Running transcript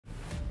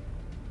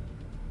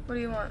What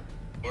do you want?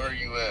 Where are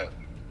you at?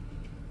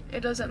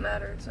 It doesn't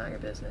matter. It's not your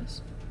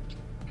business.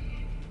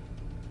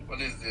 What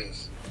is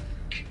this?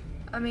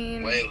 I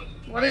mean,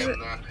 Waylon, what is it? I am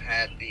not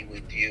happy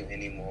with you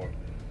anymore.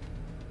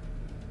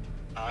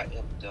 I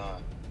am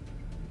done.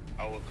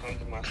 I will come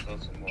to my stuff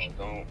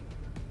tomorrow.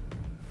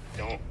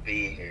 Don't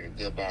be here.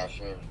 Goodbye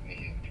forever,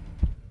 me.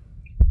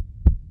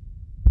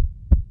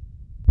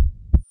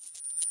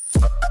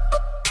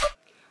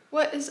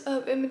 What is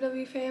up,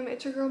 MW fam?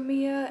 It's your girl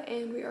Mia,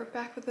 and we are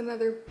back with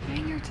another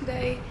banger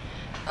today.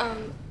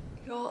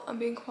 Y'all, I'm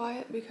being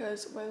quiet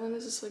because Waylon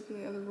is asleep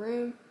in the other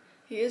room.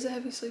 He is a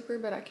heavy sleeper,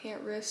 but I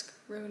can't risk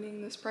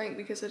ruining this prank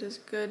because it is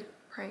a good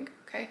prank,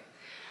 okay?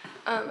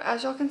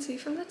 As y'all can see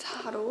from the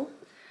title,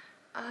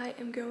 I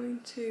am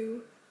going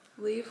to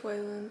leave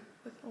Waylon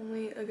with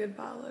only a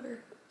goodbye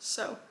letter.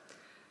 So,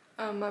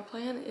 my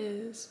plan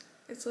is,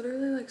 it's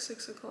literally like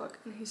 6 o'clock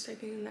and he's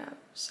taking a nap.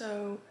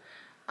 So,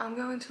 I'm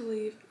going to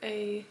leave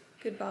a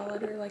goodbye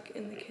letter like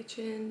in the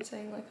kitchen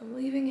saying like I'm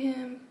leaving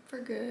him for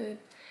good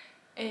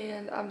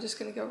and I'm just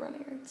gonna go run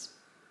errands.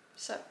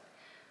 So,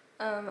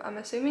 I'm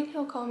assuming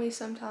he'll call me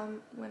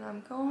sometime when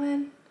I'm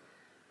going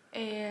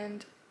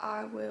and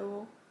I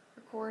will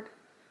record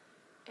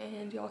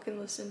and y'all can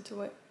listen to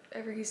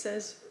whatever he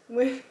says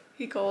when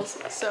he calls.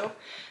 So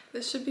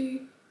this should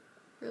be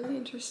really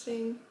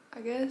interesting,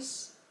 I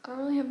guess. I don't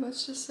really have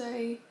much to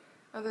say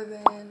other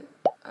than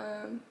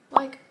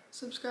like,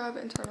 subscribe,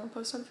 and turn on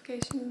post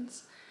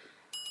notifications,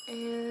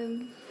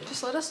 and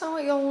just let us know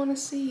what y'all want to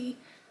see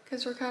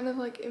because we're kind of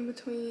like in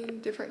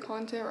between different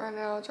content right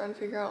now, trying to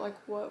figure out like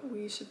what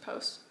we should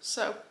post.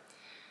 So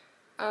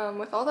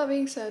with all that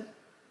being said,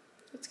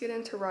 let's get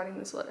into writing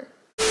this letter.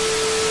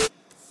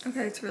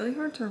 Okay, it's really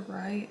hard to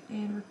write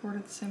and record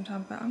at the same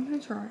time, but I'm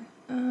gonna try.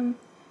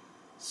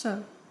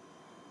 So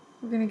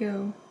we're gonna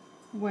go,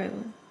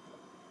 Waylon,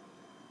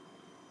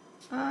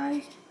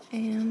 I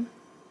am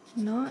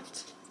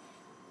not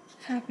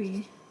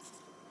happy.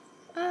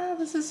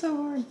 This is so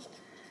hard.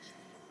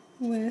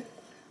 With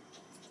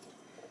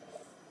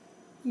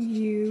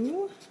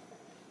you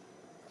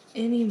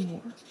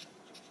anymore.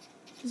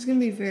 This is gonna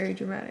be very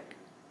dramatic.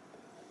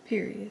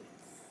 Period.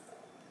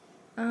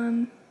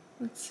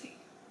 Let's see.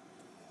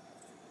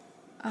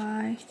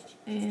 I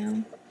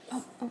am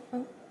I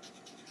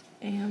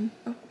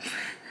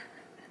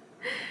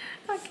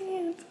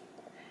can't.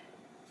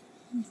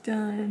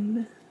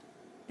 Done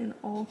in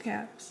all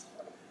caps.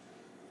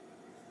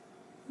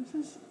 This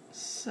is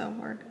so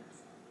hard.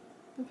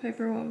 The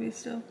paper won't be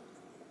still.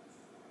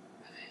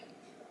 Okay.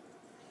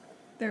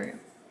 There we go.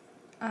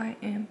 I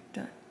am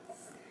done.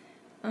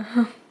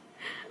 I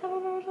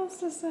don't know what else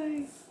to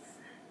say.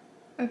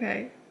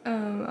 Okay.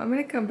 I'm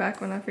gonna come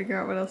back when I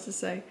figure out what else to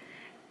say.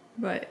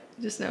 But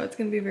just know it's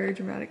gonna be very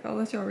dramatic. I'll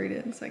let y'all read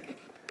it in a second.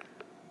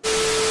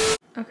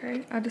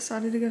 Okay, I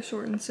decided to go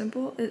short and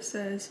simple. It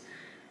says,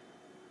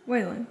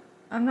 Waylon,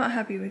 I'm not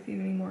happy with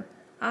you anymore.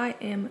 I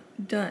am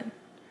done.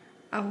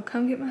 I will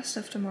come get my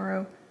stuff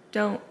tomorrow.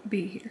 Don't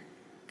be here.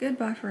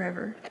 Goodbye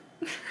forever.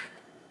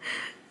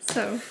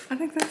 So, I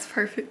think that's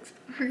perfect.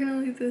 We're gonna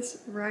leave this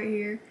right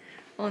here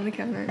on the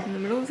counter in the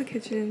middle of the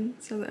kitchen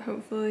so that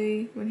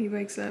hopefully when he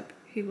wakes up,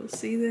 he will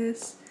see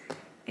this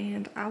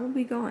and I will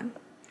be gone.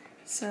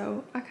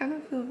 So, I kind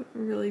of feel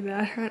really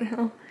bad right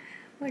now.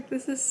 Like,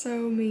 this is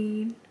so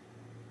mean.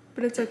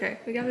 But it's okay.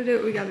 We gotta do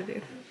what we gotta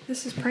do.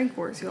 This is prank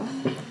wars, y'all.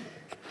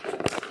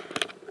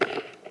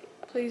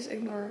 Please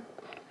ignore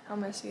how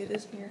messy it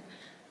is in here.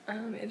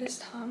 It is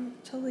time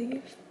to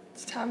leave.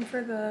 It's time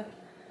for the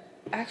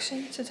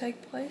action to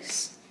take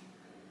place.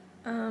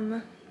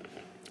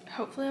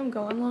 Hopefully I'm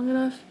gone long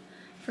enough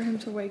for him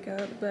to wake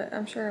up, but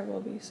I'm sure I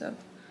will be, so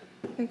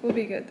I think we'll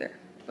be good there.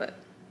 But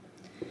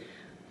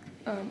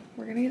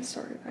we're gonna get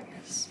started, I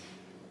guess.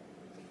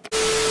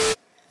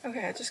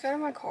 Okay, I just got in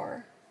my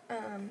car.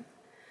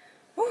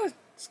 Oh,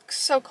 it's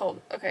so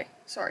cold. Okay,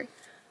 sorry.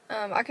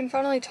 I can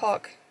finally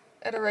talk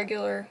at a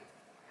regular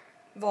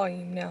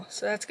volume now,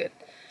 so that's good.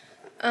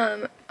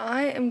 I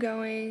am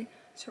going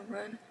to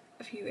run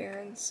a few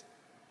errands.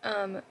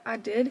 I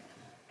did,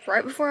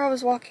 right before I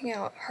was walking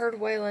out, heard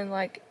Waylon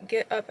like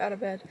get up out of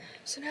bed.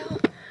 So now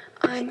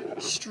I'm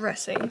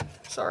stressing.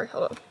 Sorry,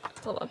 hold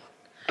on.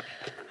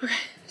 Okay,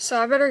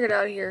 so I better get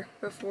out of here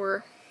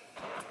before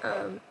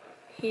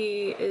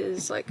he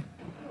is like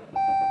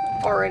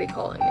already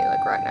calling me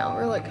like right now,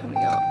 or like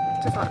coming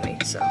out to find me.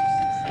 So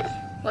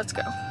let's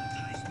go.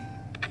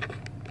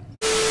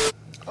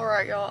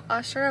 Alright y'all,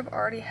 I straight up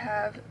already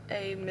have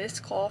a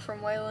missed call from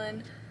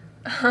Waylon.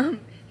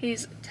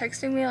 He's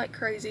texting me like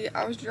crazy.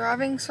 I was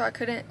driving so I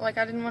couldn't, like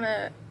I didn't want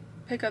to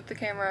pick up the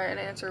camera and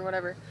answer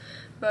whatever.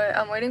 But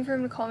I'm waiting for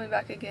him to call me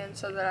back again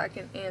so that I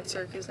can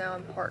answer because now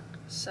I'm parked.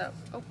 So,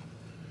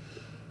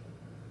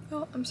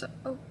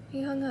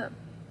 he hung up.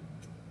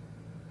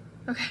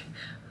 Okay,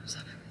 I'm so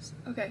nervous.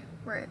 Okay,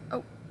 right.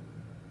 Oh,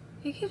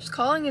 he keeps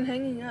calling and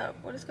hanging up.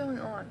 What is going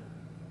on?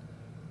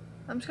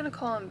 I'm just gonna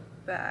call him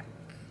back.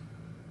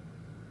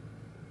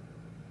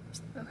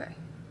 Okay.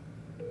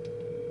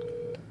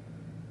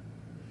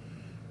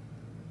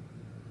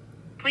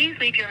 Please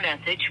leave your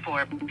message for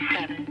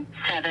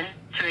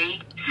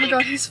 773 Oh my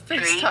god, he's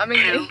FaceTiming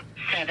me.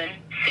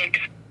 76.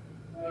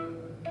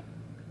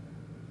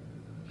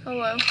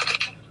 Hello.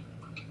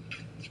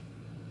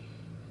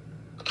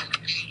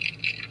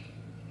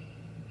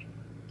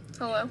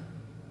 Hello.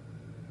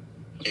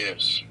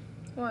 Yes.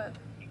 What?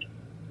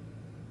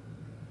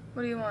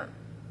 What do you want?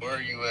 Where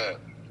are you at?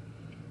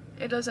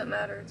 It doesn't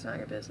matter. It's not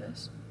your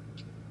business.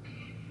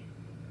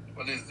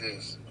 What is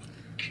this?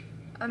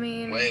 I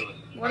mean,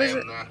 Waylon, what I is am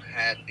it? not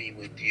happy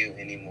with you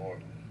anymore.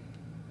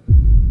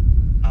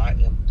 I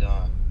am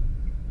done.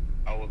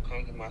 I will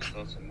come to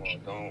myself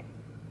tomorrow.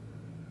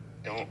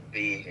 Don't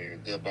be here.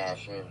 Goodbye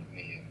forever,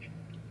 man.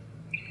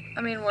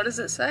 I mean, what does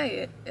it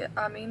say?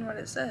 I mean what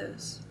it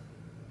says.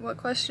 What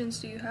questions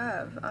do you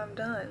have? I'm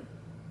done.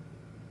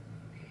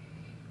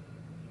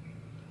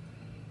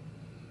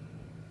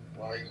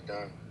 Why are you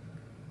done?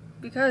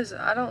 Because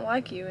I don't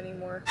like you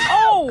anymore.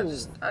 Oh!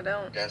 I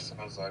don't. That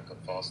sounds like a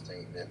false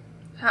statement.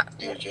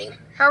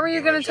 How are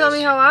you gonna tell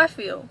me how I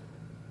feel?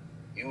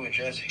 You were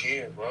just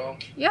here, bro.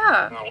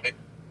 Yeah. And I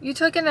You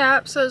took a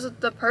nap, so it's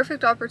the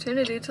perfect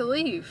opportunity to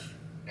leave.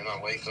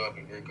 wake up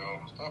and you're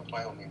gone. Stop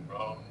playing with me,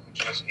 bro. You were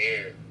just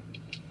here.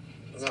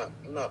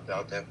 I'm not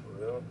about that for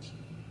real.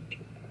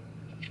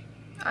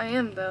 I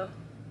am, though.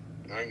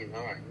 No, you're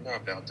not. You're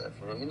not about that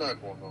for real. You're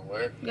not going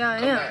nowhere. Yeah, I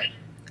Come am. back.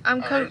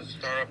 I'm I heard you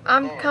start up the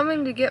I'm car.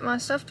 coming to get my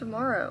stuff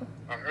tomorrow.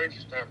 I heard you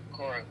start the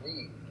car and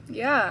leave.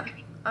 Yeah,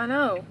 I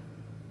know.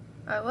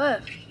 I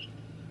left.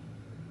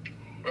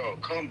 Bro,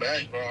 come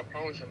back, bro. I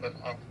promise you I'm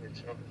not off the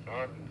jump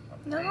find me.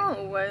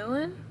 No,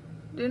 Waylon.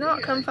 Do not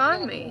Yeah, come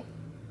find me.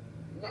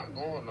 You're not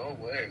going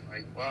nowhere.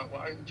 Like, why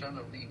are you trying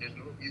to leave? There's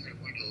no reason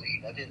for you to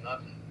leave. I did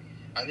nothing.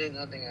 I did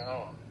nothing at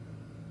all.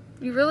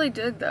 You really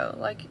did, though.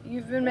 Like,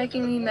 you've been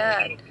making me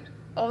mad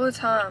all the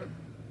time.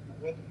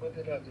 What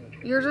did I do?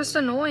 You're just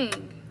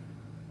annoying.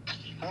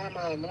 How am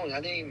I annoying?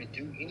 I didn't even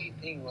do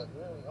anything. Like,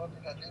 really, all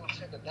I did was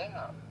take a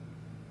nap.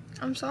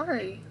 I'm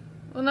sorry.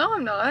 Well, no,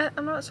 I'm not.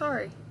 I'm not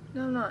sorry.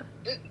 No, I'm not.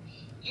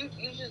 You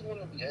just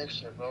want to be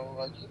extra, bro.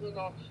 Like,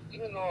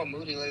 even though I'm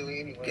moody lately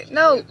anyway.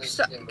 No,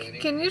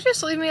 can you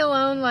just leave me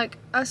alone? Like,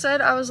 I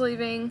said I was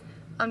leaving.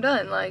 I'm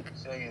done. Like,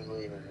 So you're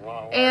leaving.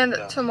 Why and you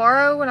done?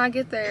 tomorrow when I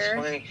get there.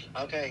 Explain.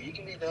 Okay, you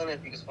can be done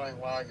if you explain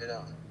why you're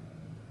done.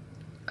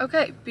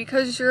 Okay,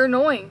 because you're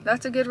annoying.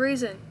 That's a good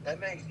reason. That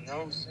makes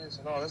no sense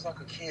at all. That's like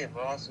a kid,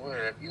 bro. I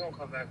swear. If you don't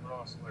come back,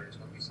 bro, I swear it's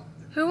gonna be something.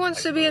 Who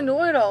wants to be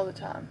annoyed all the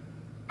time?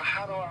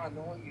 How do I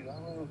annoy you? I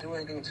don't even do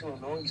anything to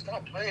annoy you.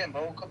 Stop playing,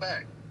 bro. Come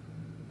back.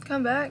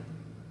 Come back?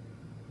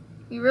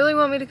 You really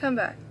want me to come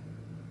back?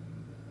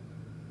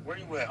 Where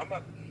you at?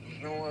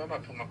 You know what? I'm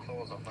about to put my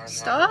clothes on right now.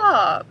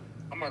 Stop.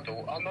 I'm about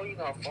to. I know you're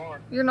not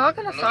far. You're not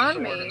gonna I know find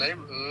you're somewhere in me. the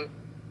neighborhood.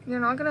 You're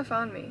not gonna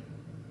find me.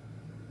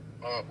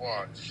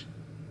 Watch.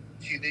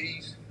 See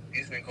these?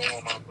 These been going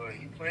on my butt.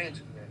 You playing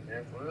too much,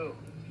 man. For real.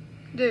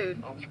 Dude.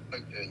 I don't play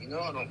like that. You know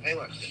I don't play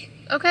like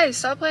that. Okay,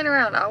 stop playing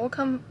around. I will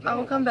come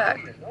I'm back.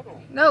 coming.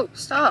 No. No,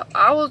 stop.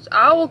 I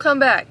will come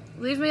back.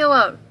 Leave me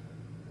alone.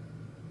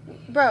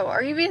 Bro,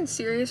 are you being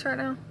serious right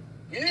now?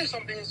 Yes,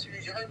 I'm being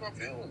serious. You hurt my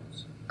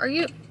feelings. Are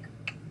you?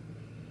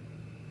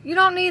 You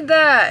don't need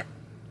that.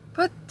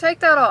 Take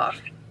that off.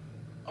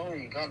 I don't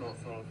even got no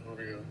feelings for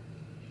real.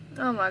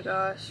 Oh my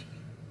gosh.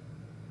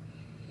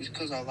 It's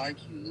because I like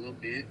you a little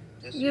bit.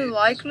 That's You it.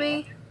 like That's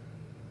me?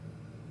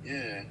 why.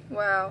 Yeah.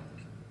 Wow.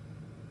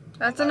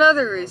 That's I like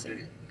another you a little reason.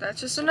 bit. That's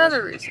just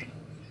another reason.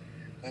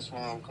 That's why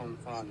I'm coming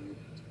to find you.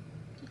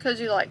 Because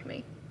you like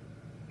me.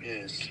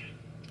 Yes.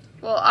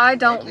 Well, I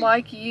don't Barkley?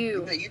 like You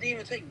you. didn't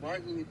even take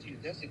Barkley with you.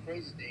 That's the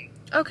crazy thing.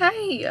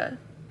 Okay.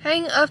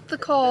 Hang up the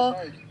call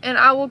That's right. and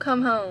I will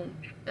come home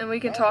and we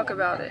can No, talk I'm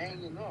about not it.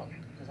 hanging up,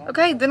 'cause I'm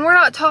Okay, then we're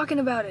not talking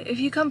about it. If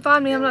you come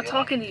find me, I'm Yeah, not we are.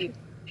 talking to you.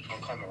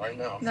 I'm coming right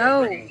now. I'm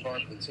No. bringing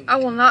Barkley too. I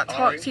will not All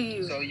talk right? to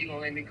you. So you gonna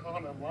let me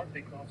calm and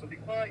Barkley calm? So be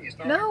quiet. You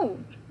start. No.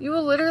 You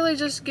will literally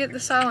just get the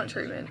silent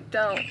treatment.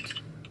 Don't.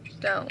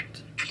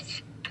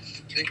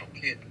 Think I'm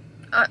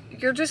kidding.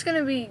 You're just going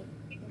to be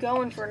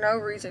going for no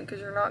reason because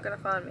you're not going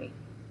to find me.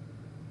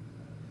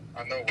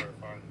 I know where to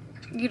find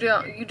you.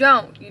 You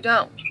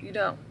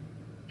don't.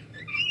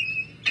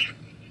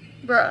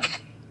 Bruh,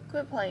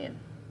 quit playing.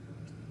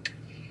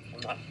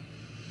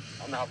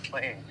 I'm not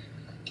playing.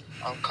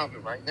 I'm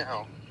coming right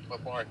now.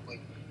 But Barkley,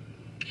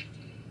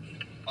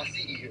 I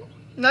see you.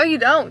 No, you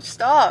don't.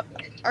 Stop.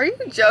 Are you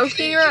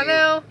joking right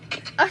now?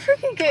 I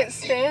freaking can't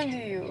stand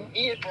you.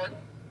 Yeah, Barkley.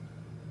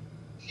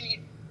 See you.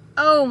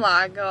 Oh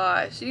my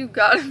gosh. You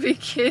gotta be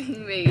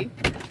kidding me.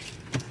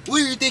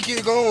 Where do you think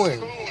you're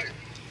going?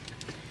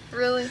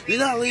 Really? You're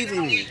not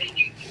leaving me.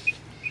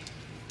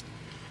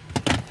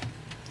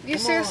 You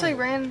Come seriously on.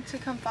 ran to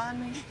come find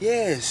me?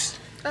 Yes.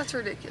 That's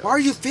ridiculous. Why are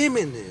you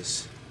filming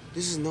this?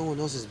 This is no one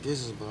else's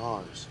business but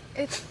ours.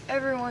 It's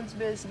everyone's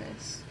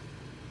business.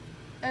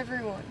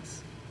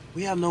 Everyone's.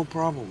 We have no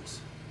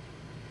problems.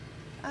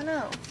 I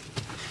know.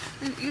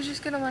 You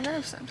just get on my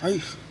nerves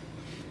sometimes.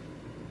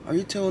 Are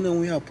you telling them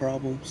we have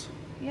problems?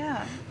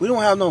 Yeah. We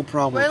don't have no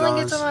problems, Waylon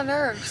guys. gets on my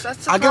nerves.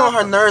 That's the I get on her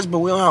problem. nerves, but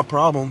we don't have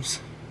problems.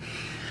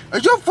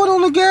 Is your foot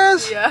on the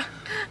gas? Yeah.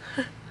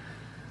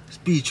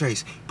 Speed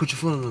Trace, put your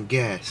foot on the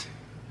gas.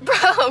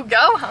 Bro,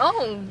 go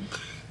home.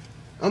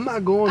 I'm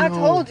not going home. I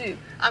told you.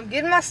 I'm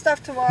getting my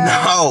stuff tomorrow.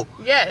 No.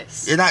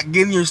 Yes. You're not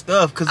getting your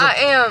stuff. Cause I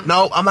am.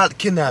 No, I'm not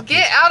kidnapping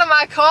you. Get out of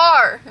my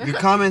car. You're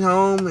coming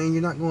home and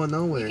you're not going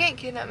nowhere. You can't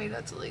kidnap me.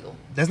 That's illegal.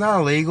 That's not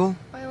illegal.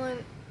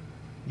 Waylon.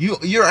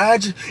 Your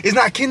address. It's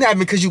not kidnapping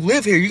because you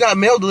live here. You got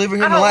mail delivered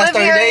here in the I last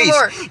don't 30 live here days.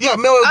 anymore. You got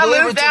mail I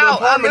delivered moved to the out. I'm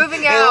apartment moving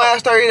in the out.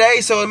 last 30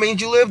 days, so it means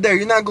you live there.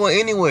 You're not going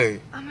anywhere.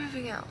 I'm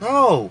moving out.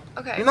 No.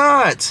 Okay. You're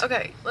not.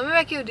 Okay, let me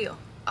make you a deal.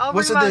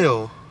 What's the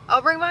deal?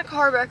 I'll bring my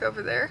car back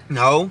over there.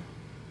 No.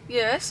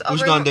 Yes. What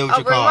you gonna do with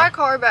your bring car? my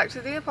car back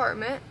to the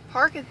apartment,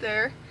 park it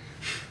there,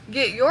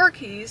 get your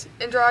keys,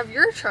 and drive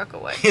your truck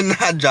away. You're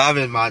not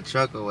driving my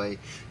truck away.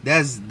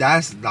 That's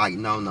like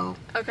no.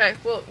 Okay,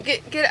 well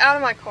get out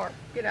of my car.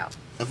 Get out.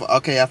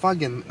 If I'm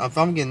getting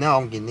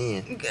out, I'm getting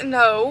in.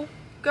 No,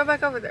 go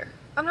back over there.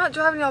 I'm not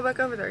driving y'all back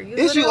over there.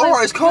 Yes, you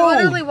are. It's cold. You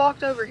literally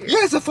walked over here.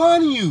 Yes, I'm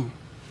finding you.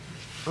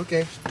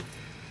 Okay.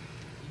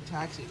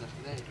 Taxi.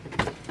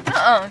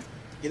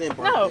 Get in,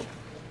 bro. No.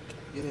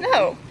 Get in.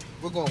 No.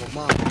 We're going with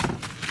mom.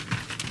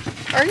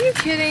 Are you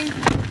kidding?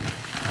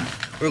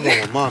 We're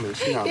going with mommy.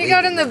 She not You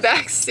got in leaving the us.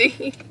 back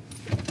seat.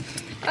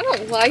 I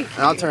don't like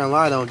And I'll you. turn the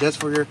light on just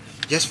for your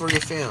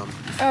film.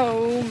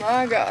 Oh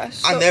my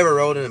gosh. I So- never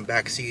rode in the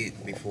back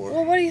seat before.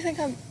 Well, what do you think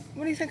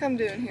I'm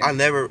doing here?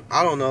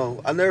 I don't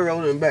know. I never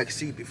rode in the back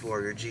seat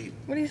before your Jeep.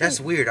 What do you That's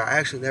think? weird. I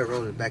actually never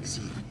rode in the back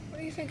seat. What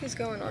do you think is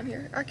going on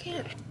here? I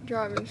can't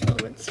drive and film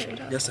at the same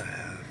time. Yes, I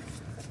have.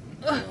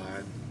 Ugh.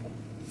 God.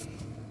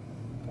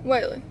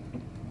 Waylon,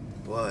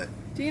 What?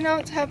 do you know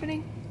what's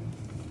happening?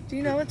 Do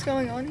you know what's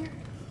going on here?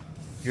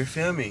 You're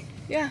filming.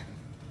 Yeah.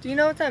 Do you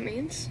know what that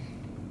means?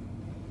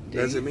 Do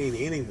you? Doesn't mean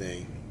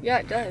anything. Yeah,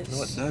 it does. No,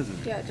 it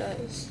doesn't. Yeah, it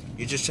does.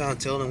 You're just trying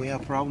to tell them we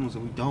have problems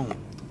and we don't.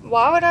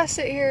 Why would I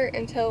sit here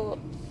and tell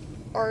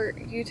our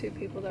YouTube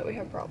people that we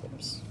have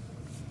problems?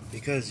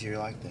 Because you're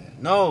like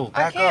that. No,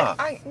 back I can't. up.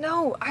 I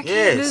can't do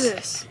Yes.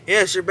 this.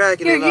 Yes, you're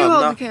backing Here, it you up.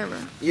 hold No. the camera.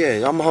 Yeah,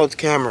 I'm gonna hold the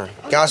camera.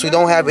 Okay, Guys, we no,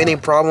 don't have no. any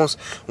problems.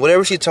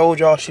 Whatever she told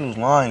y'all, she was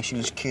lying. She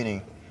was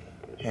kidding.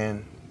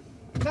 And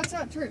That's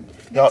not true.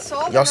 y'all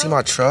see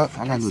my truck?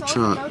 I got a new I saw the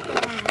truck. note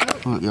that I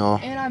wrote, Look, y'all.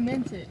 and I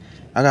meant it.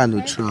 I got a new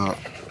Okay. truck.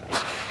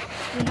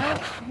 The note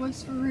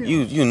was for real.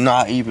 You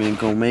not even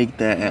gonna make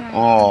that at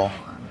all.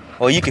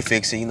 Well, you can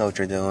fix it. You know what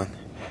you're doing.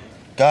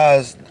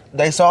 Guys,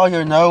 they saw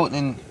your note,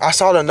 and I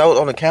saw the note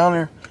on the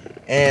counter,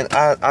 and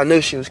I knew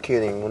she was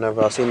kidding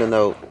whenever I seen the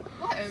note.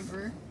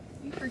 Whatever.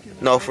 You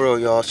freaking No, liar. for real,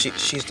 y'all.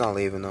 She's not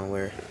leaving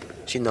nowhere.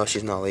 She knows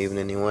she's not leaving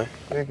anywhere.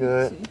 You're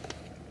good.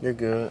 You're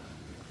good.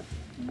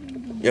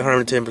 You're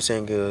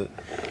 110% good.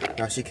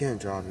 Now, she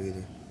can't drive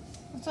either.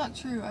 That's not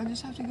true. I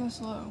just have to go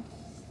slow.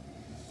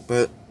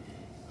 But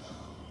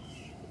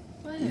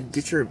What?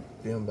 get your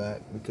film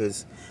back,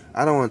 because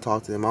I don't want to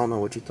talk to them. I don't know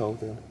what you told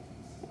them.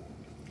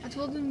 I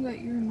told them that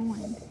you're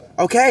annoying.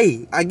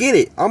 Okay, I get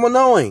it. I'm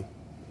annoying.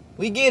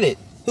 We get it.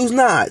 Who's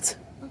not?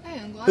 Okay,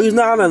 I'm glad. Who's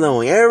not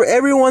annoying?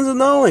 Everyone's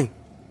annoying.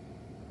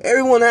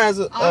 Everyone has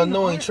an I'm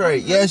annoying not.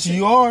 trait. I'm Yes, not.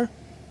 you are.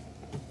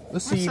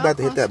 Let's see My you about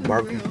to hit that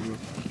sunglasses barbecue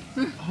are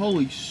grill.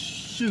 Holy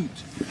shoot.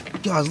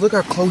 Guys, look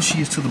how close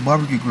she is to the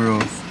barbecue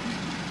grill.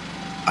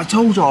 I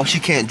told y'all she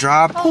can't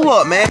drive. Pull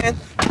up, man.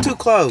 You're too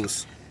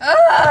close.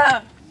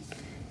 Ah!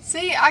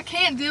 See, I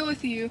can't deal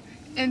with you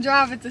and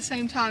drive at the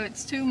same time.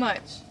 It's too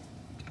much.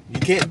 You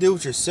can't do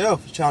it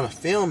yourself. You're trying to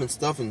film and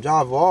stuff and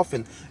drive off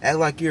and act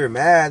like you're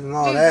mad and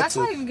all Dude, that that's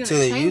not even to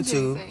gonna the change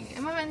YouTube. anything.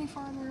 Am I any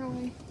farther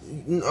away?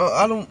 No,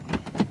 I don't.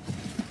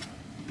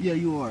 Yeah,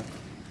 you are.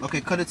 Okay,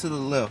 cut it to the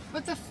left.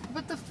 But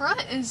the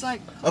front is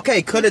like.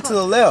 Okay, cut it to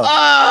the left.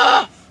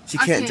 Ah! She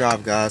I can't can't.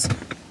 drive, guys.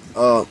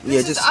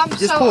 Yeah, I'm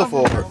just so pull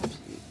forward. overwhelmed.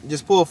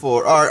 Just pull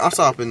forward. All right, I'm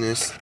stopping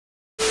this.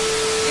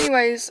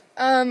 Anyways,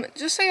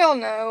 just so y'all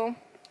know,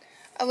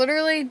 I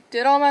literally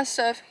did all my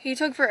stuff. He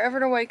took forever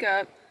to wake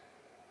up.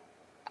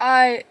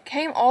 I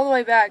came all the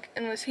way back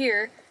and was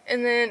here,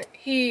 and then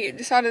he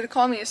decided to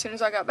call me as soon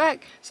as I got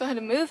back, so I had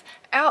to move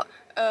out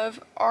of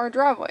our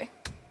driveway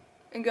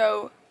and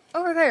go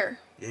over there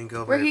You didn't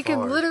go where very he far.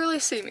 could literally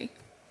see me.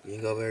 You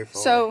didn't go very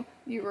far. So,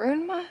 you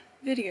ruined my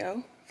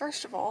video,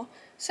 first of all.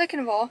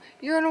 Second of all,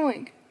 you're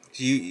annoying.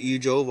 You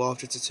drove off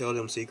just to tell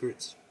them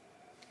secrets?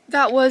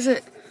 That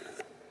wasn't...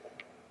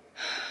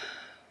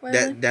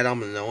 Waylon? That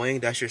I'm annoying?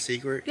 That's your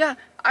secret? Yeah,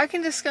 I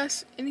can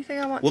discuss anything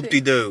I want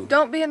Whoop-de-doo. to.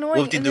 Don't be annoying.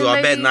 and Whoop-de-doo. then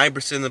I bet maybe-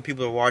 9% of the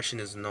people who are watching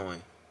is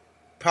annoying.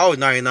 Probably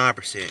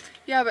 99%.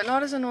 Yeah, but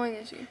not as annoying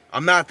as you.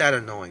 I'm not that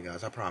annoying,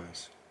 guys. I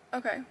promise.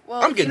 Okay,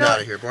 well, I'm getting you know,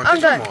 out of here, Barnes.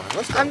 I'm done. Come on,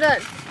 let's go. I'm done.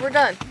 We're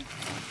done.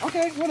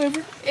 Okay,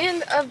 whatever.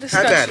 End of Have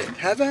discussion. at it.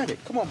 Have at it.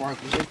 Come on,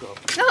 Barkley. Let's go.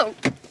 No,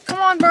 come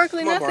on,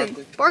 Barkley. Come on, Nothing.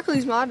 Barkley.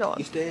 Barkley's my dog.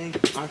 You staying?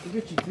 I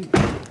forget you too.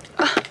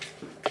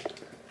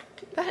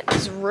 That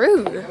is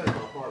rude.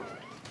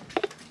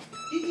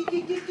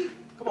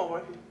 Come on,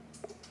 Barkley.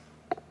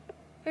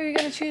 Who are you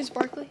gonna choose,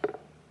 Barkley?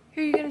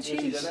 Who are you gonna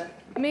choose?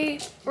 Me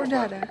or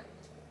Dada?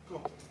 Come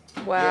on.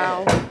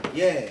 Wow.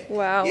 Yeah.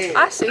 Wow. Yeah.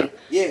 I see.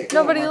 Yeah.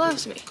 Nobody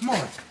loves me. Come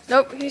on.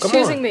 Nope, he's Come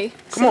choosing on. me.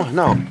 Come on.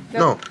 No.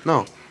 No.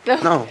 No.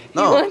 No. No. He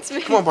No. wants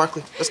me. Come on,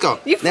 Barkley. Let's go.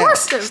 You Now,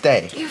 forced him.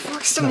 Stay. You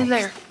forced him in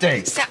there.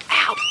 Stay. Step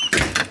out.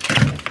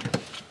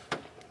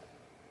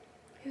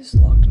 He just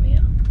locked me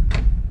out.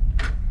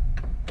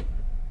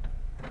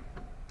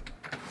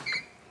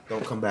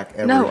 Don't come back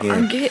ever No, again.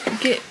 I'm get.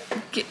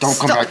 Don't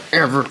come stop. back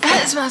ever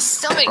That is my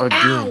stomach.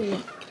 again.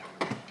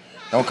 Ow.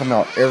 Don't come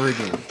out ever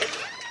again.